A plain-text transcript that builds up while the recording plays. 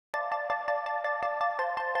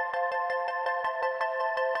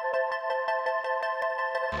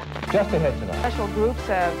Just ahead tonight. Special groups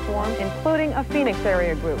have formed, including a Phoenix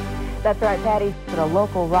area group. That's right, Patty. With a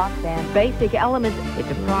local rock band. Basic Elements. It's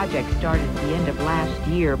a project started at the end of last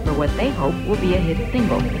year for what they hope will be a hit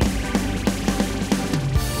single.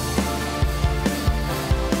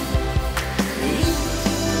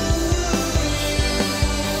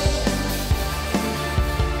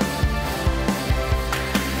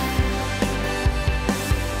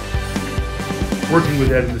 Working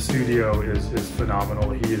with Ed in the studio is phenomenal.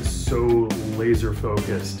 He is so laser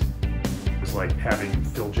focused. It's like having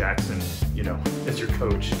Phil Jackson, you know, as your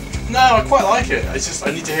coach. No, I quite like it. It's just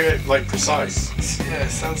I need to hear it like precise. Yeah, it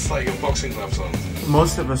sounds like your boxing gloves on.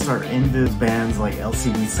 Most of us are into bands like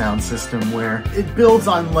LCD Sound System where it builds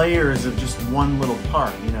on layers of just one little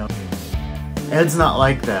part, you know. Ed's not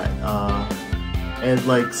like that. Ed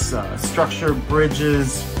likes structure,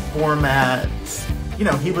 bridges, formats. You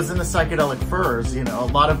know, he was in the Psychedelic Furs, you know, a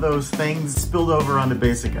lot of those things spilled over onto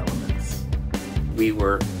Basic Elements. We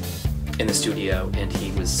were in the studio and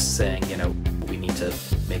he was saying, you know, we need to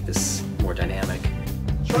make this more dynamic.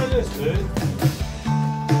 Try this, dude.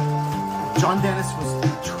 John Dennis was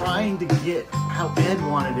trying to get how Ed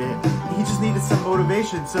wanted it. He just needed some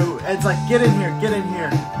motivation, so Ed's like, get in here, get in here.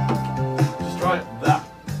 Just try it. That.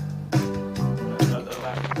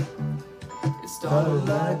 Started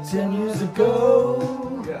like 10 years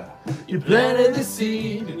ago. Yeah. You planted the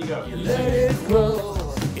seed, Then you go. you let it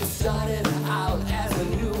grow. It started out as a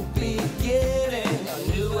new beginning,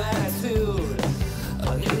 a new attitude,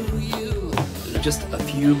 a new you. Just a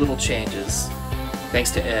few little changes. Thanks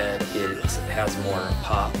to Ed, it has more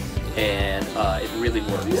pop and it really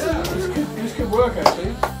works. Yeah, this could work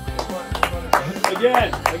actually.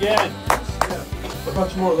 Again. Yeah. A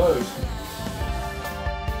bunch more of those.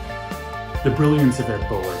 The brilliance of Ed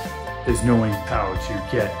Bullard is knowing how to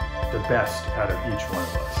get the best out of each one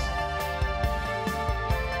of us,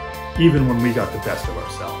 even when we got the best of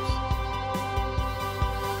ourselves.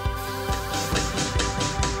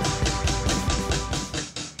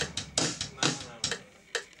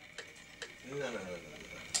 No.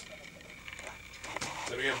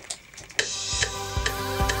 There we go.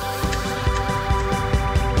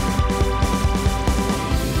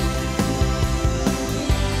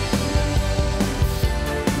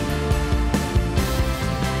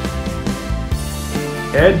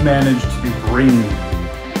 Ed managed to bring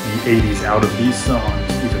the 80s out of these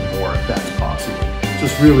songs even more, if that's possible.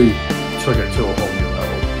 Just really took it to a whole new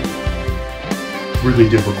level. Really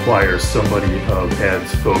did require somebody of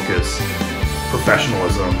Ed's focus,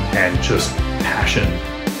 professionalism, and just passion.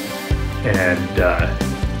 And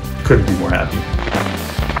couldn't be more happy.